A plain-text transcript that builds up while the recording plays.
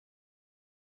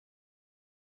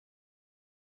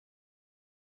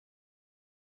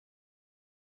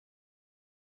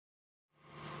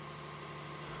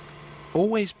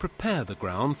Always prepare the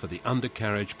ground for the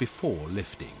undercarriage before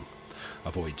lifting.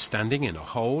 Avoid standing in a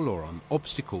hole or on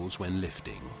obstacles when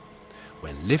lifting.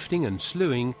 When lifting and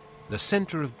slewing, the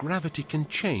centre of gravity can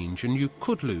change and you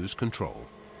could lose control.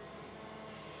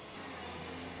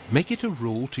 Make it a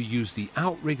rule to use the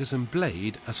outriggers and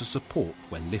blade as a support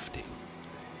when lifting.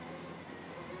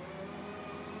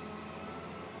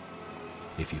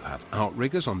 If you have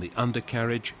outriggers on the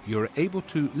undercarriage, you're able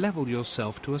to level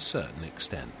yourself to a certain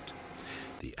extent.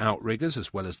 The outriggers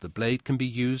as well as the blade can be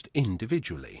used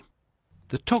individually.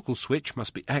 The toggle switch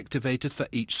must be activated for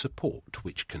each support,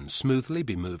 which can smoothly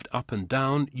be moved up and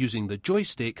down using the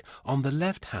joystick on the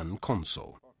left-hand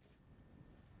console.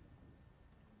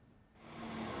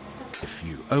 If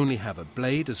you only have a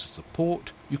blade as a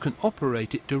support, you can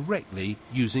operate it directly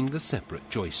using the separate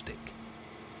joystick.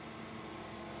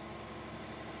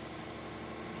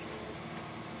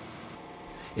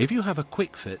 If you have a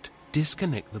quick fit,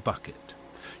 disconnect the bucket.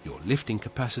 Your lifting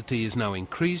capacity is now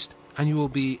increased and you will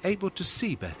be able to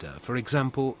see better, for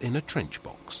example, in a trench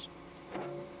box.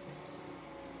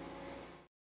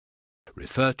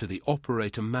 Refer to the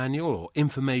operator manual or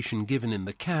information given in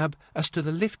the cab as to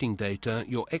the lifting data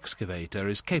your excavator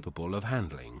is capable of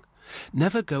handling.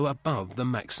 Never go above the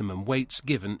maximum weights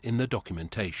given in the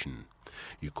documentation.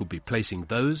 You could be placing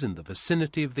those in the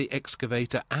vicinity of the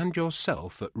excavator and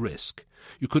yourself at risk.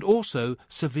 You could also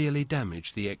severely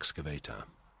damage the excavator.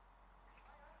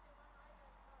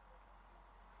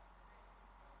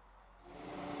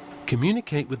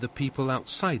 Communicate with the people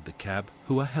outside the cab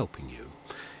who are helping you.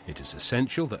 It is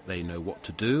essential that they know what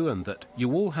to do and that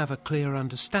you all have a clear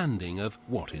understanding of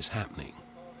what is happening.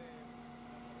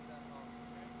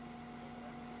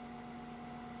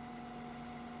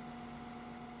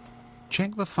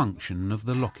 Check the function of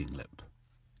the locking lip.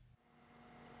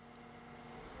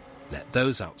 Let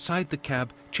those outside the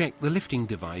cab check the lifting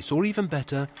device, or even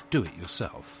better, do it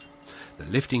yourself. The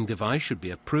lifting device should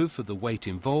be approved for the weight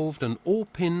involved, and all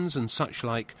pins and such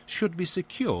like should be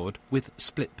secured with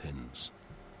split pins.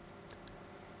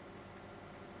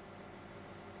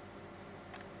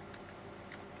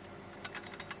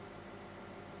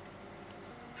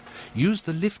 Use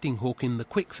the lifting hook in the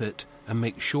quick fit and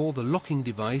make sure the locking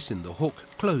device in the hook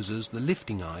closes the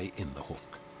lifting eye in the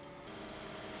hook.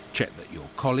 Check that your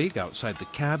colleague outside the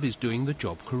cab is doing the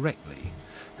job correctly.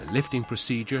 The lifting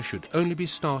procedure should only be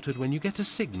started when you get a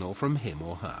signal from him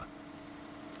or her.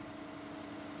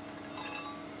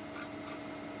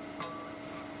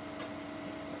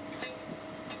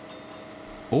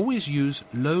 Always use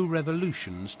low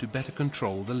revolutions to better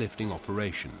control the lifting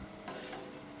operation.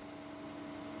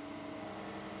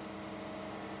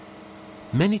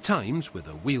 Many times with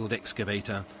a wheeled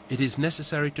excavator, it is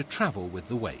necessary to travel with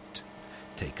the weight.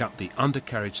 Take up the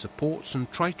undercarriage supports and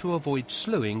try to avoid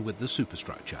slewing with the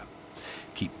superstructure.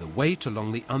 Keep the weight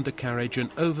along the undercarriage and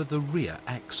over the rear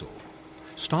axle.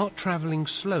 Start travelling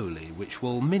slowly, which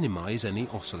will minimize any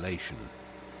oscillation.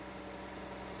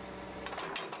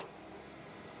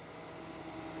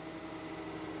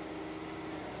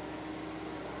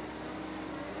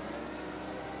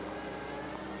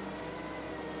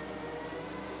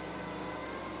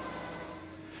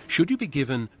 Should you be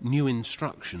given new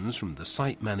instructions from the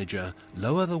site manager,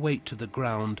 lower the weight to the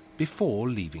ground before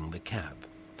leaving the cab.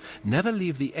 Never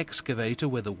leave the excavator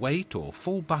with a weight or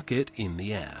full bucket in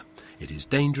the air. It is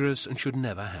dangerous and should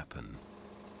never happen.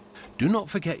 Do not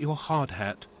forget your hard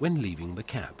hat when leaving the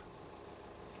cab.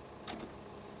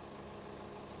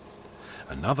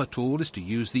 Another tool is to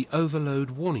use the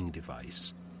overload warning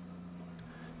device.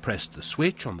 Press the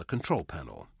switch on the control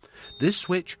panel. This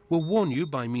switch will warn you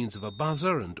by means of a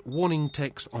buzzer and warning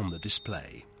text on the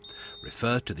display.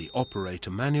 Refer to the operator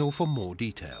manual for more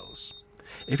details.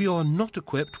 If you are not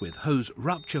equipped with hose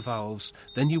rupture valves,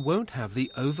 then you won't have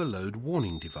the overload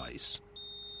warning device.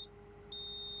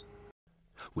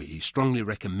 We strongly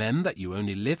recommend that you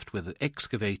only lift with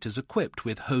excavators equipped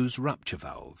with hose rupture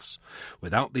valves.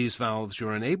 Without these valves,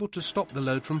 you're unable to stop the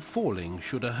load from falling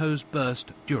should a hose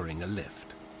burst during a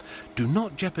lift. Do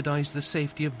not jeopardize the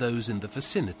safety of those in the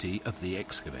vicinity of the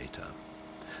excavator.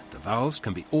 The valves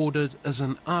can be ordered as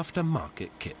an aftermarket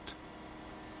kit.